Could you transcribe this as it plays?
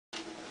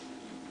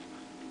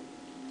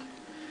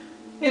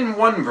In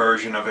one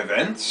version of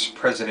events,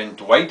 President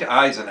Dwight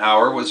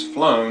Eisenhower was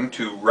flown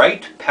to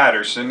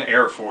Wright-Patterson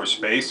Air Force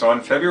Base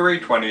on February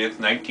 20th,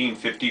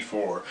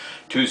 1954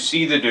 to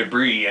see the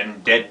debris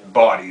and dead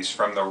bodies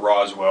from the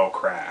Roswell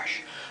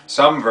crash.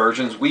 Some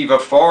versions weave a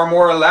far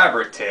more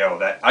elaborate tale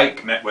that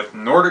Ike met with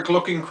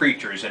Nordic-looking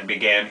creatures and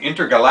began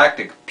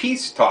intergalactic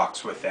peace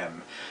talks with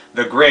them,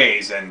 the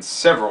Greys, and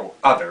several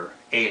other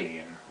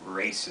alien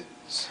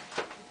races.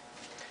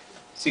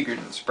 Secret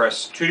and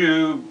Express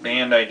 2,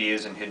 Banned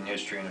Ideas and Hidden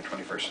History in the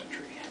 21st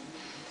Century.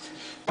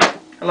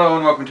 Hello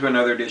and welcome to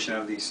another edition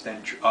of the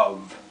Stench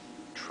of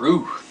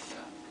Truth.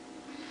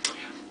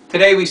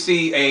 Today we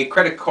see a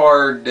credit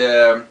card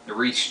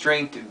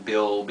restraint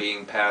bill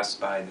being passed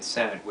by the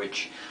Senate,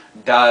 which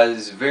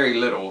does very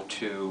little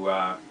to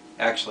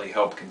actually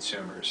help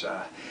consumers.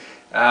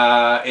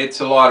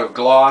 It's a lot of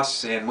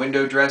gloss and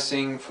window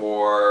dressing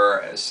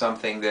for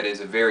something that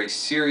is a very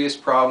serious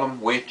problem,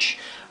 which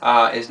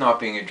is not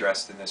being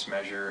addressed in this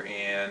measure,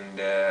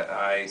 and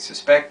I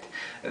suspect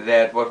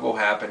that what will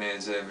happen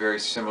is a very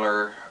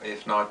similar,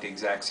 if not the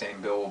exact same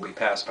bill, will be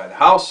passed by the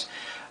House,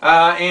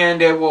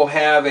 and it will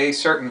have a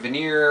certain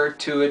veneer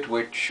to it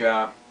which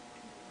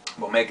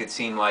will make it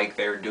seem like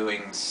they're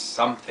doing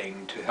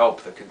something to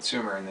help the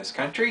consumer in this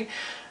country,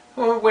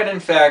 when in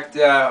fact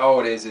all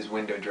it is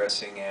window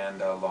dressing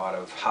and a lot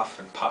of huff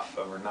and puff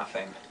over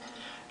nothing.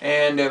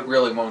 And it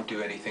really won't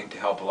do anything to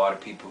help a lot of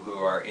people who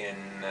are in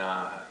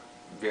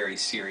very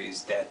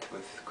serious debt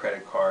with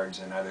credit cards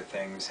and other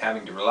things,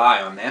 having to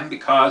rely on them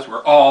because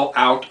we're all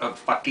out of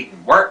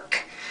fucking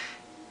work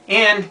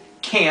and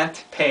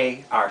can't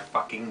pay our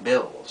fucking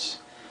bills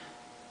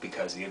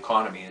because the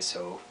economy is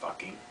so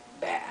fucking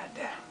bad.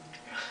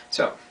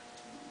 So,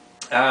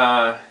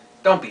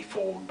 don't be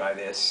fooled by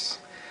this.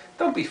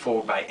 Don't be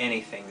fooled by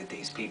anything that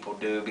these people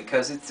do,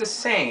 because it's the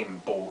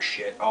same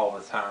bullshit all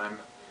the time.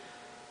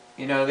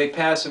 You know, they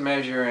pass a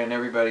measure and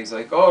everybody's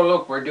like, oh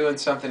look, we're doing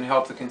something to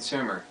help the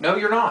consumer. No,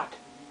 you're not.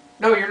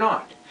 No, you're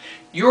not.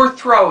 You're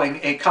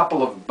throwing a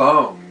couple of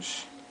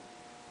bones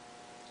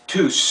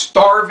to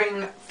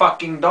starving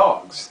fucking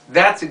dogs.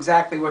 That's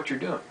exactly what you're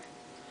doing.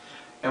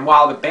 And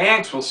while the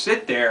banks will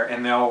sit there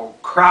and they'll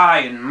cry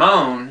and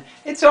moan,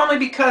 it's only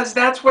because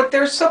that's what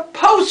they're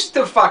supposed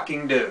to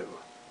fucking do.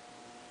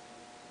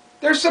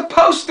 They're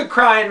supposed to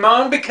cry and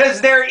moan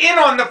because they're in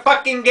on the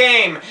fucking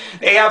game.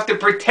 They have to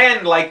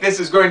pretend like this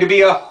is going to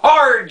be a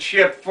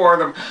hardship for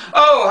them.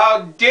 Oh,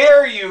 how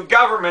dare you,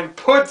 government,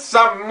 put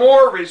some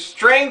more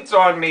restraints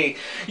on me.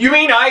 You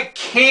mean I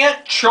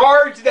can't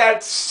charge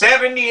that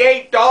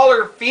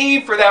 $78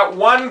 fee for that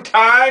one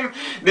time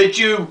that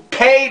you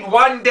paid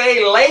one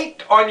day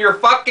late on your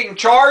fucking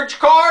charge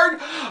card?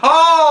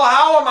 Oh,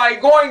 how am I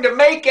going to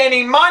make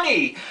any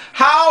money?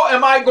 How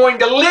am I going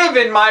to live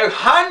in my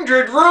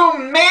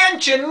 100-room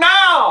mansion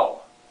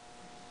now?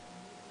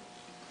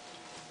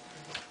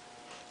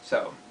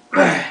 So,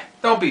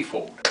 don't be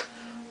fooled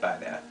by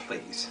that,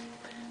 please.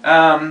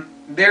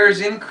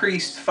 There's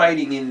increased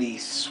fighting in the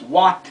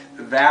SWAT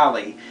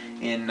Valley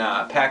in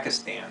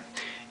Pakistan.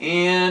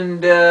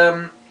 And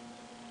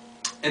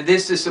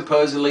this is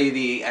supposedly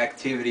the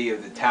activity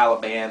of the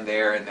Taliban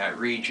there in that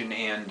region,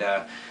 and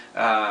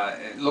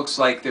it looks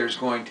like there's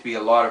going to be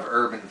a lot of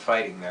urban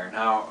fighting there.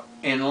 Now,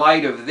 in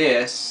light of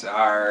this,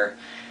 our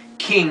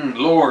King,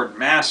 Lord,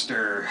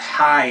 Master,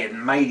 High and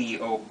Mighty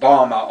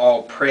Obama,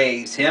 all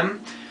praise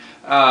him,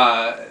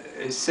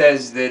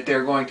 says that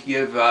they're going to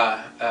give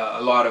a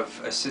lot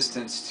of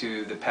assistance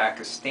to the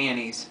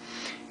Pakistanis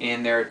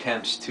in their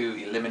attempts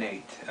to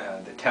eliminate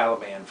the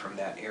Taliban from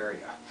that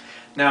area.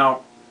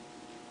 Now,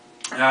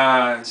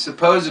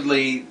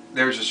 supposedly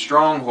there's a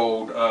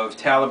stronghold of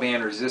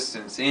Taliban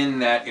resistance in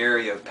that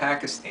area of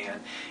Pakistan,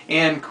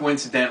 and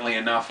coincidentally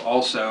enough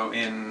also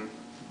in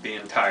the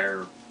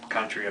entire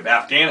country of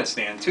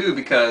Afghanistan too,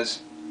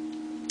 because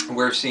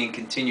we're seeing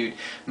continued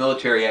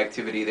military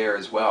activity there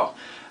as well.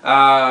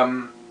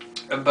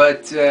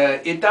 But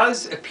it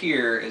does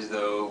appear as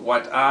though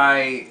what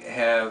I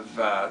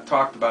have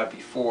talked about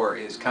before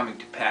is coming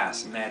to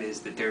pass, and that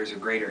is that there's a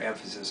greater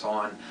emphasis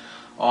on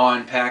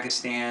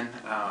Pakistan,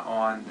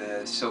 on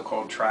the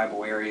so-called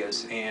tribal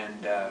areas,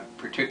 and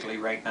particularly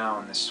right now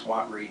in the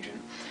SWAT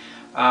region.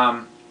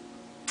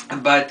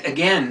 But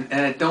again,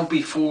 don't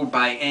be fooled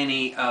by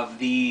any of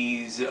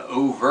these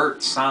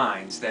overt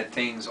signs that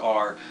things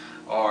are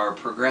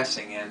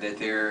progressing and that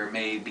there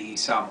may be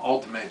some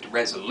ultimate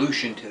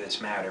resolution to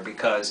this matter,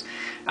 because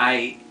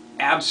I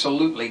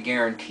absolutely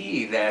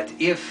guarantee that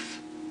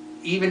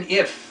even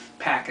if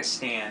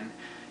Pakistan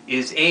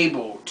is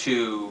able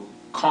to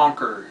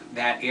conquer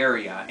that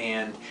area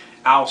and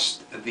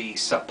oust the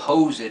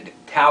supposed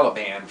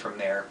Taliban from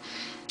there,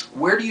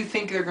 where do you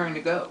think they're going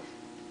to go?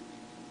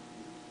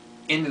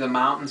 Into the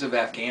mountains of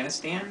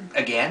Afghanistan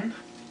again?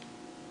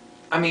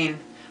 I mean,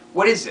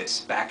 what is this,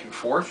 back and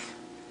forth?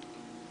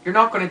 You're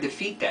not going to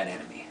defeat that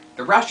enemy.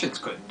 The Russians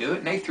couldn't do it,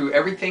 and they threw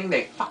everything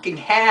they fucking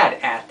had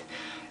at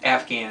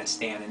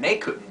Afghanistan, and they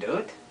couldn't do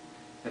it.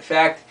 In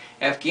fact,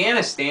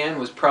 Afghanistan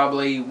was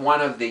probably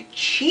one of the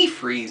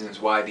chief reasons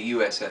why the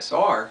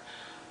USSR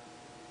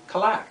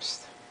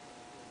collapsed.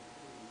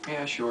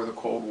 Yeah, sure, the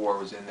Cold War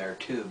was in there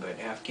too, but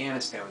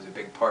Afghanistan was a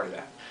big part of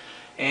that.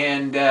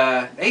 And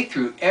they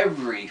threw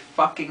every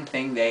fucking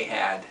thing they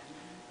had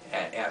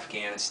at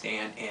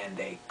Afghanistan, and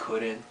they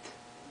couldn't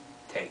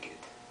take it.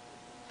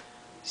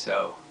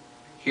 So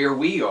here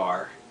we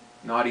are,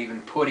 not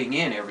even putting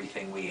in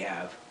everything we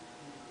have,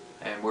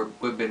 and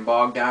we've been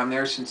bogged down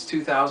there since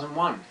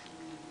 2001.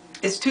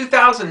 It's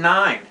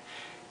 2009.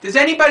 Does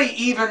anybody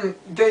even,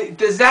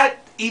 does that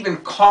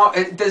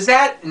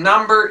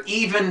number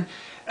even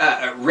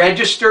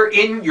register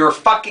in your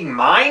fucking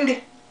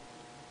mind?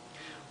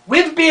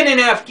 We've been in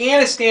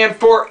Afghanistan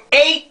for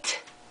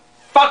 8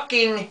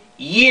 fucking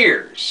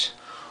years.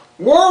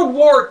 World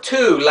War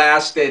II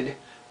lasted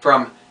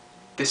from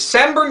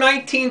December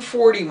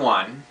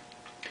 1941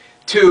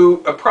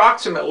 to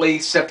approximately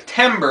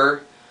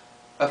September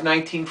of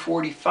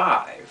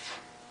 1945.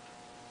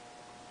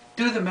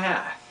 Do the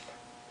math.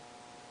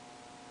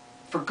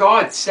 For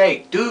God's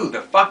sake, do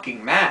the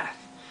fucking math.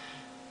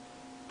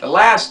 The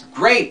last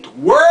great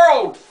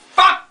world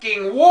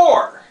fucking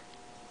war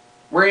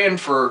we're in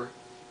for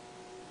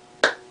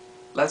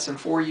less than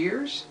 4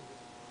 years,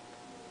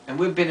 and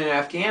we've been in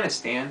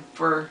Afghanistan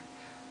for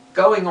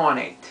going on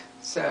 8,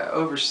 so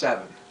over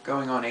 7,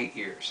 going on 8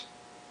 years,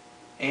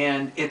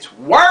 and it's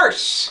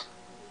worse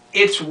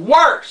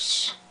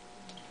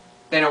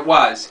than it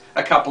was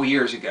a couple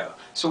years ago.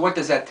 So what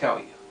does that tell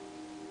you?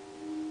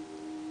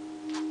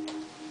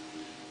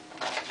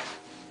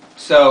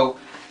 So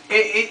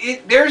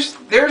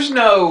there's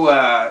no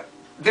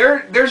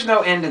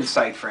end in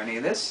sight for any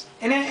of this,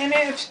 and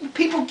if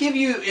people give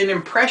you an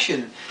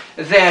impression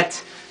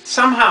that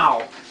somehow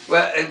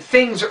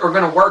things are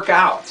going to work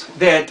out,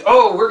 that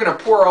oh, we're going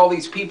to pour all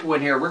these people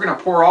in here, we're going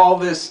to pour all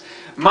this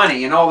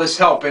money and all this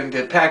help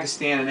into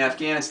Pakistan and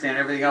Afghanistan and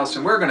everything else,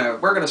 and we're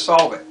going to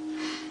solve it.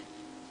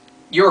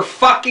 You're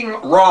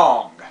fucking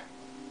wrong.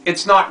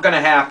 It's not going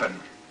to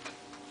happen.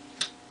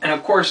 And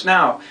of course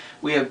now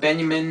we have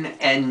Benjamin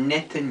and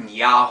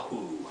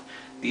Netanyahu,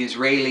 the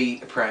Israeli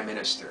Prime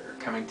Minister,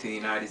 coming to the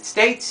United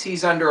States.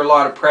 He's under a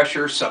lot of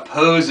pressure,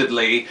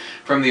 supposedly,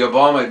 from the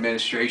Obama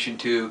administration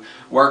to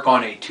work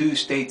on a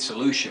 2-state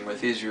solution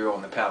with Israel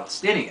and the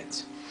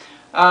Palestinians.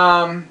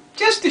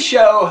 Just to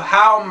show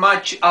how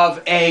much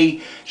of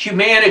a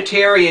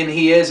humanitarian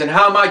he is and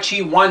how much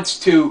he wants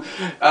to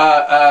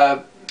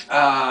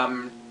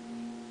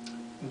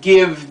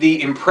give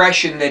the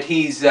impression that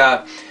he's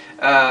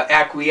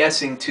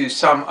acquiescing to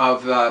some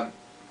of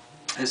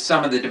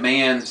the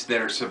demands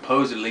that are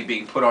supposedly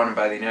being put on him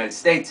by the United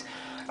States,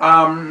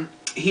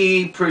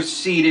 he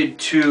proceeded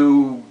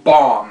to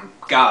bomb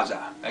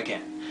Gaza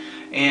again.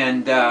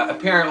 And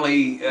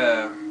apparently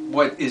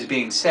what is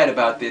being said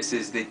about this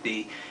is that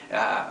the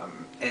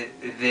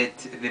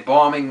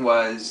bombing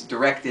was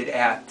directed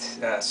at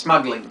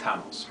smuggling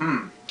tunnels.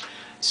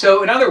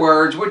 So in other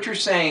words, what you're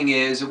saying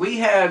is we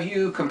have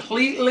you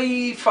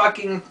completely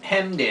fucking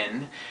hemmed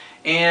in,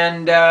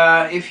 and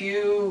if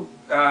you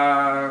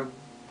don't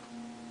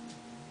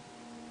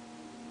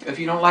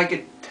like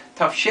it,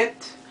 tough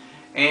shit,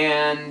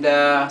 and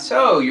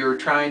so you're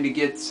trying to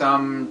get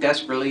some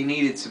desperately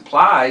needed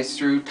supplies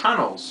through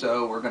tunnels,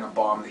 so we're going to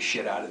bomb the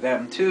shit out of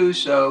them too,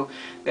 so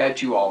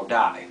that you all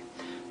die.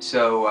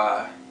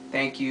 So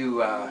thank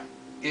you,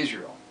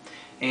 Israel.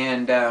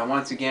 And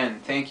once again,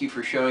 thank you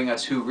for showing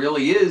us who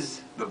really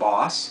is the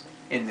boss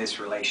in this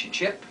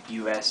relationship,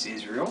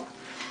 U.S.-Israel,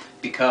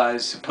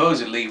 because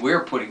supposedly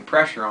we're putting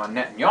pressure on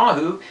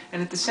Netanyahu,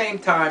 and at the same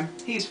time,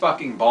 he's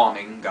fucking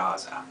bombing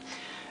Gaza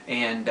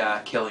and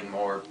killing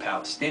more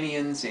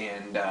Palestinians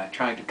and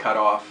trying to cut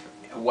off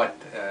what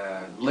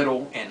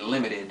little and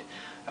limited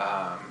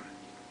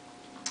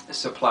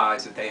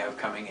supplies that they have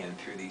coming in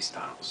through these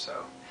tunnels.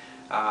 So,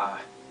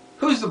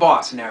 who's the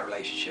boss in that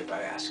relationship,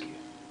 I ask you?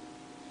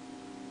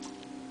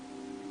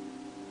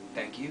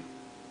 Thank you.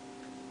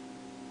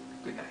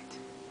 Good night.